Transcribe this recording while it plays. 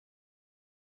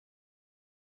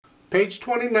Page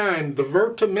 29,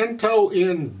 Divertimento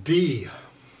in D.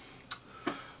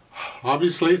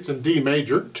 Obviously it's in D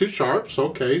major, 2 sharps,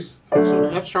 okay, so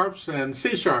F sharps and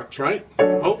C sharps, right?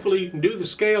 Hopefully you can do the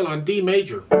scale on D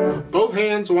major. Both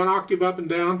hands, 1 octave up and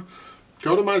down.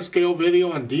 Go to my scale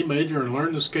video on D major and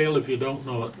learn the scale if you don't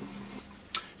know it.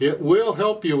 It will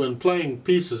help you in playing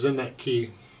pieces in that key.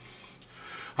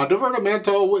 A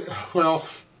divertimento, well,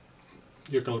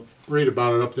 you can read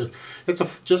about it up there. It's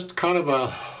just kind of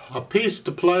a piece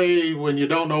to play when you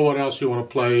don't know what else you want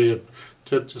to play.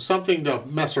 To something to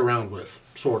mess around with,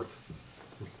 sort of.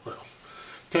 Well,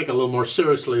 take it a little more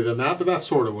seriously than that, but that's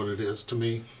sort of what it is to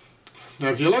me. Now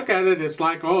if you look at it, it's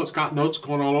like, oh, it's got notes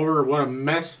going all over, what a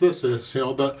mess this is, you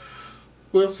know, but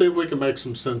we'll see if we can make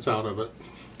some sense out of it.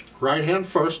 Right hand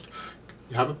first,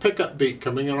 you have a pickup beat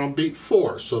coming in on beat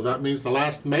 4, so that means the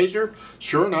last measure,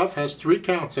 sure enough, has 3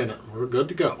 counts in it. We're good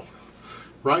to go.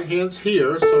 Right hand's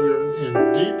here, so you're in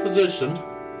D position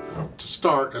to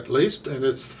start at least, and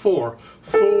it's 4.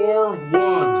 4, 1.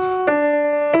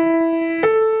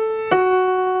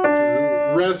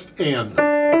 To rest N.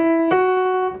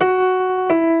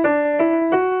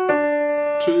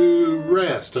 To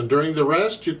rest, and during the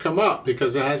rest you come up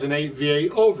because it has an 8 VA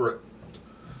over it.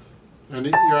 And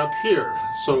you're up here,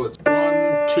 so it's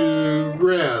 1, 2,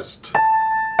 rest.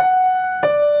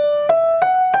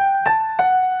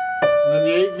 And then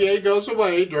the 8 VA goes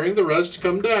away. During the rest you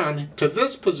come down to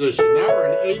this position. Now we're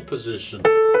in A position.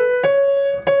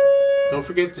 Don't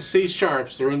forget the C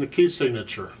sharps, they're in the key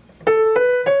signature.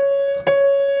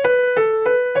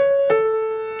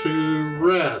 To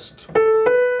rest.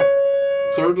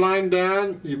 3rd line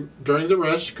down, during the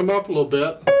rest you come up a little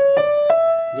bit.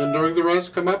 Then during the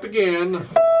rest come up again.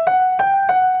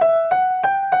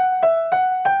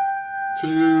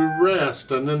 To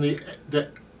rest. And then the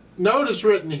note is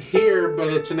written here, but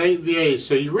it's an 8 VA,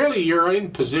 so you're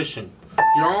in position.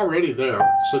 You're already there,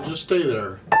 so just stay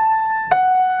there.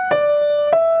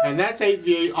 And that's 8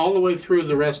 VA all the way through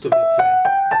the rest of the thing.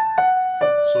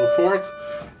 So 4th,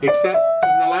 except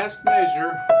in the last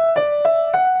measure,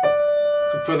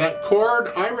 for that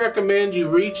chord, I recommend you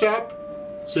reach up.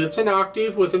 See, it's an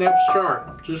octave with an F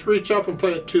sharp. Just reach up and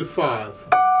play it 2-5.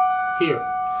 Here.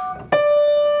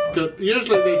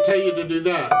 Usually they tell you to do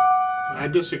that. I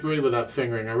disagree with that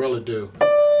fingering, I really do.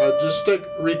 Just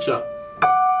reach up.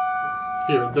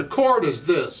 Here, the chord is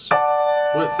this.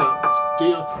 With the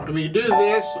deal, I mean, you do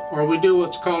this, or we do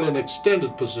what's called an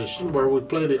extended position, where we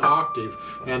play the octave,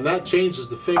 and that changes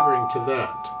the fingering to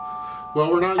that. Well,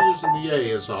 we're not using the A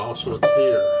is all, so it's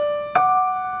here.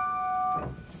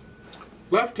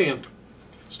 Left hand,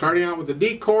 starting out with the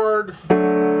D chord,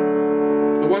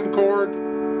 the 1 chord,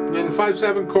 and then the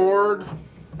 5-7 chord,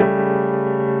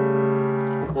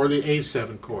 or the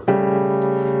A7 chord.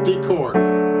 D chord,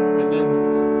 and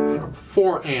then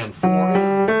 4 and 4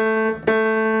 and.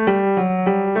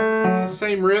 It's the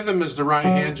same rhythm as the right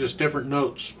hand, just different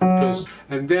notes.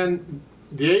 And then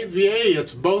the 8 VA,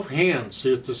 it's both hands. So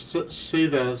you have to see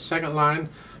the second line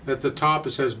at the top,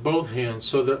 it says both hands.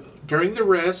 So during the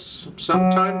rest,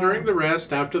 sometime during the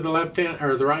rest, after the left hand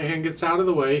or the right hand gets out of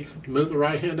the way, you move the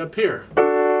right hand up here.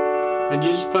 And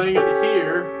you're just playing it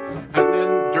here, and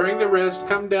then during the rest,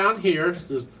 come down here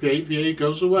as the 8 VA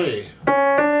goes away. And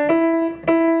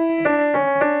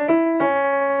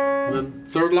then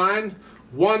 3rd line,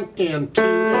 1 and 2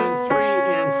 and 3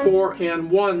 and 4 and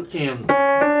 1 and.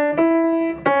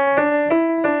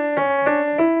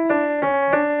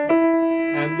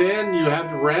 And then you have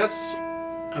the rests,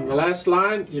 and the last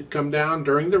line, you come down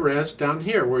during the rest down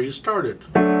here where you started.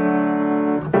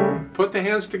 Put the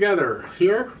hands together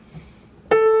here.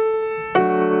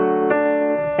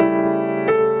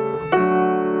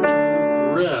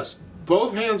 Rest.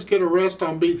 Both hands get a rest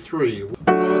on beat 3.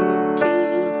 1,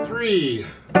 2, 3.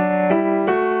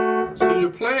 So you're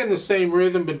playing the same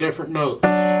rhythm but different notes.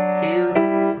 Here.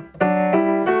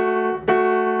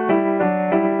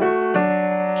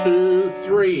 2,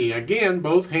 3. Again,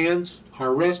 both hands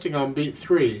are resting on beat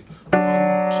 3.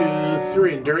 1, 2,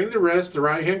 3. And during the rest, the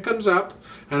right hand comes up,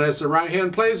 and as the right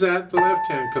hand plays that, the left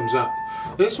hand comes up.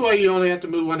 This way you only have to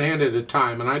move one hand at a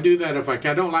time, and I do that if I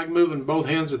don't like moving both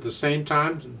hands at the same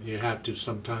time. You have to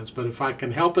sometimes, but if I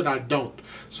can help it, I don't.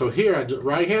 So here I do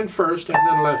right hand first and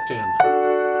then left hand.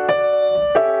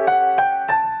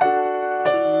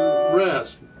 To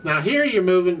rest. Now here you're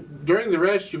moving, during the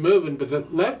rest you're moving, but the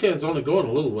left hand's only going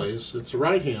a little ways. It's the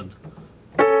right hand.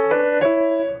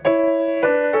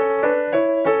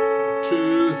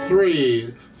 2,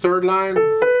 3. 3rd line, 1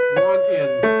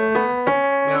 and.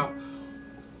 Now,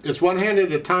 it's one hand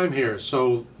at a time here,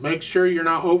 so make sure you're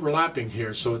not overlapping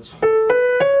here. So it's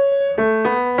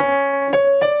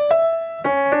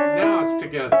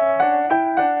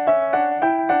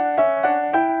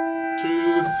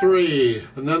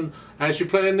then as you're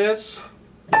playing this,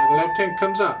 the left hand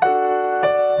comes up.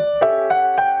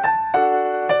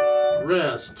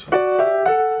 Rest.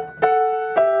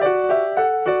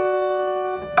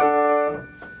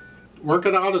 Work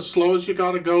it out as slow as you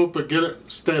gotta go, but get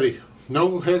it steady.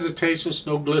 No hesitations,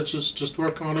 no glitches, just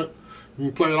work on it. You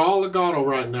can play it all legato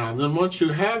right now. And then once you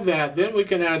have that, then we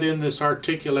can add in this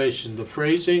articulation, the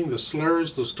phrasing, the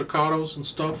slurs, the staccatos and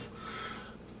stuff.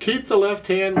 Keep the left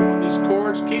hand on these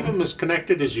chords, keep them as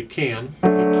connected as you can.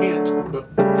 You can't,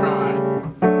 but try.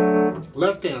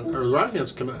 Left hand, or right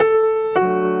hand's connected.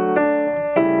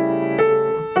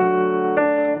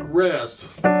 Rest.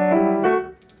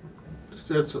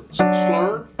 It's a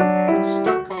slur,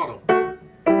 staccato.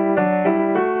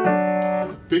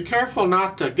 Be careful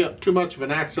not to get too much of an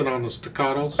accent on the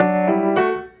staccatos.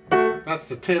 That's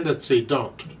the tendency,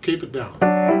 don't. Keep it down.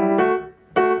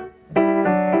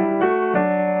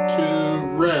 To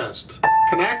rest.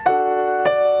 Connect.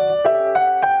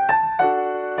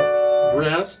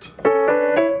 Rest.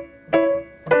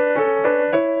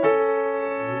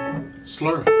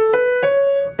 Slur.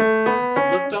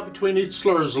 Lift up between each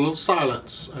slurs, a little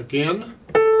silence. Again.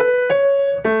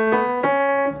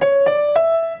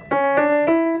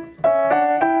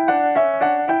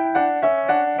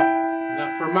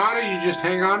 You just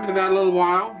hang on to that a little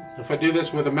while. If I do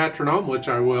this with a metronome, which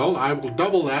I will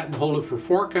double that and hold it for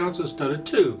 4 counts instead of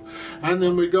 2. And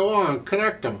then we go on,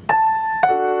 connect them.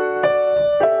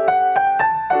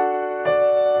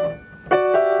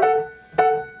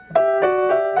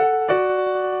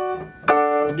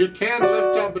 And you can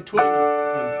lift up between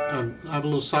them and have a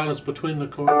little silence between the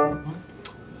chords.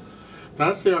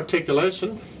 That's the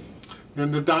articulation.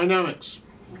 And the dynamics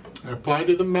apply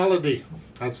to the melody.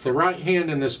 That's the right hand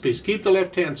in this piece. Keep the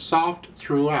left hand soft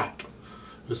throughout.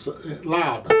 It's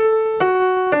loud.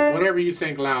 Whatever you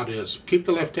think loud is. Keep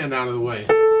the left hand out of the way.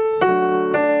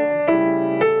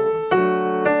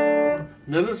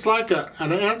 And then it's like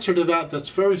an answer to that that's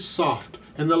very soft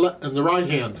in the right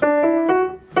hand.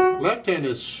 Left hand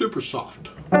is super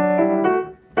soft.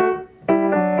 Then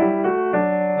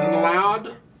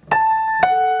loud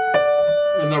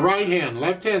in the right hand.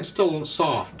 Left hand's still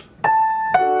soft.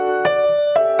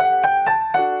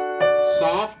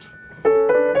 Soft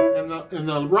in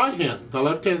the right hand. The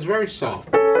left hand's very soft.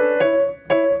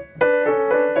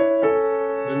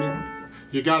 Then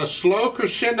you got a slow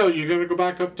crescendo. You're going to go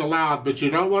back up to loud, but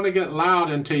you don't want to get loud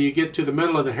until you get to the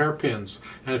middle of the hairpins.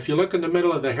 And if you look in the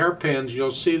middle of the hairpins, you'll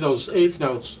see those 8th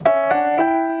notes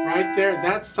right there.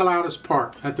 That's the loudest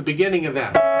part at the beginning of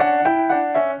that.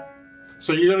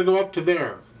 So you're going to go up to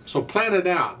there. So plan it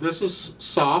out. This is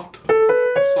soft,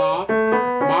 soft,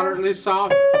 moderately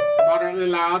soft, moderately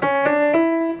loud.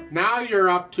 Now you're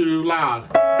up to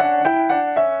loud.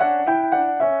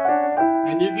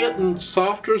 And you're getting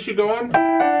softer as you go on.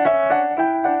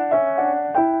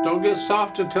 Don't get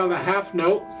soft until the half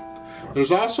note.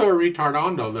 There's also a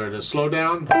retardando there to slow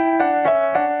down.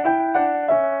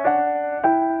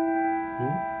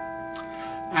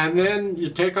 And then you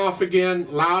take off again,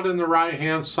 loud in the right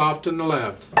hand, soft in the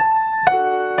left.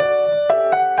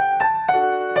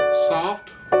 Soft.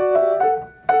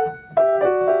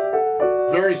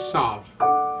 Very soft,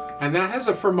 and that has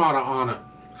a fermata on it.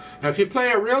 Now if you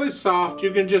play it really soft,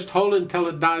 you can just hold it until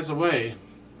it dies away.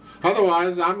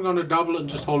 Otherwise, I'm going to double it and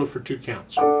just hold it for 2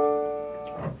 counts.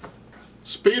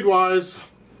 Speed wise,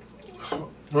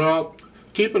 well,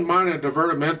 keep in mind a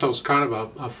Divertimento is kind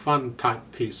of a fun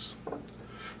type piece.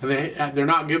 And they're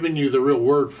not giving you the real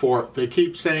word for it. They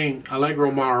keep saying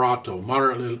allegro moderato,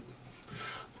 moderately.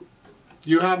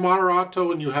 You have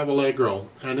moderato and you have allegro,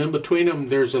 and in between them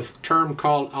there's a term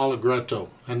called allegretto,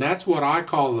 and that's what I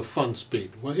call the fun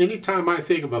speed. Well, anytime I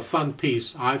think of a fun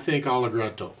piece, I think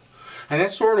allegretto, and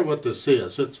that's sort of what this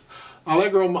is. It's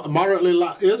allegro moderately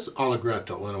is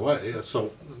allegretto in a way.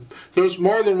 So there's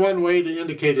more than one way to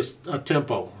indicate a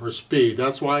tempo or speed.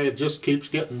 That's why it just keeps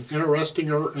getting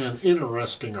interestinger and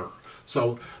interestinger.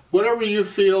 So whatever you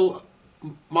feel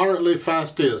moderately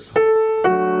fast is.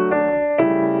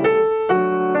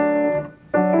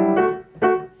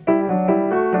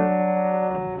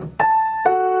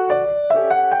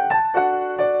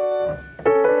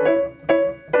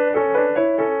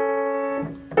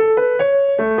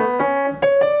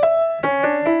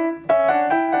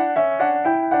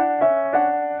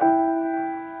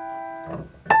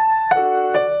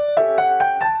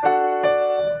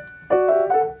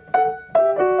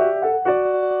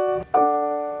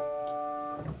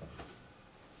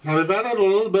 Now they've added a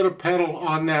little bit of pedal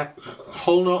on that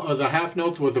whole note, or the half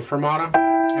note with the fermata.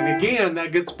 And again,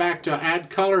 that gets back to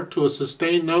add color to a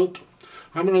sustained note.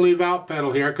 I'm going to leave out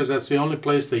pedal here because that's the only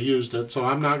place they used it. So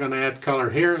I'm not going to add color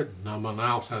here. No one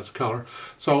else has color.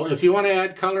 So if you want to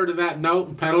add color to that note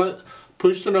and pedal it,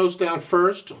 push the notes down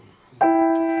first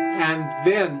and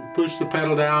then push the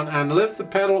pedal down and lift the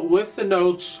pedal with the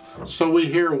notes so we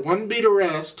hear one beat of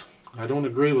rest. I don't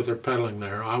agree with their pedaling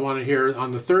there. I want to hear,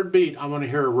 on the third beat, I want to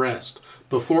hear a rest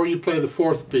before you play the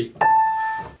fourth beat.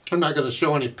 I'm not going to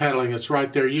show any pedaling. It's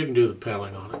right there. You can do the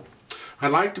pedaling on it.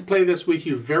 I'd like to play this with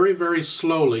you very, very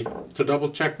slowly to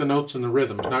double check the notes and the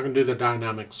rhythms. Not going to do the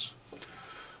dynamics.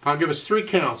 I'll give us 3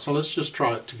 counts, so let's just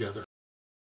try it together.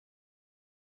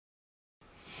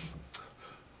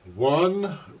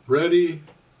 1, ready,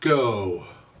 go.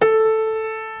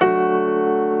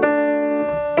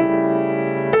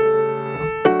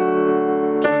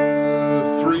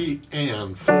 2, 3,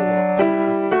 and 4.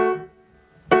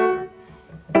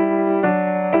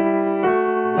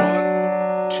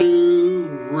 1,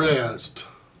 2, rest.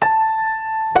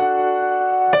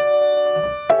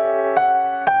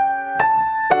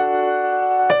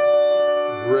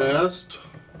 Rest.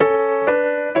 1,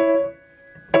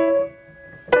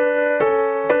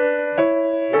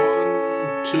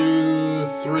 2,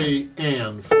 3,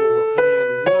 and 4,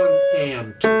 and 1,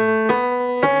 and 2, 3,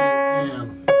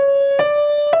 and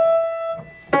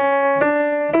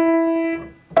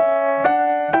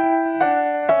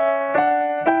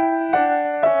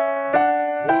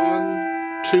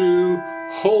 1, 2,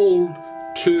 hold,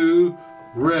 2,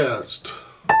 rest.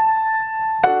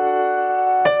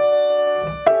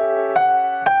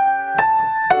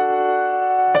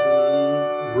 2,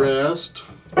 rest.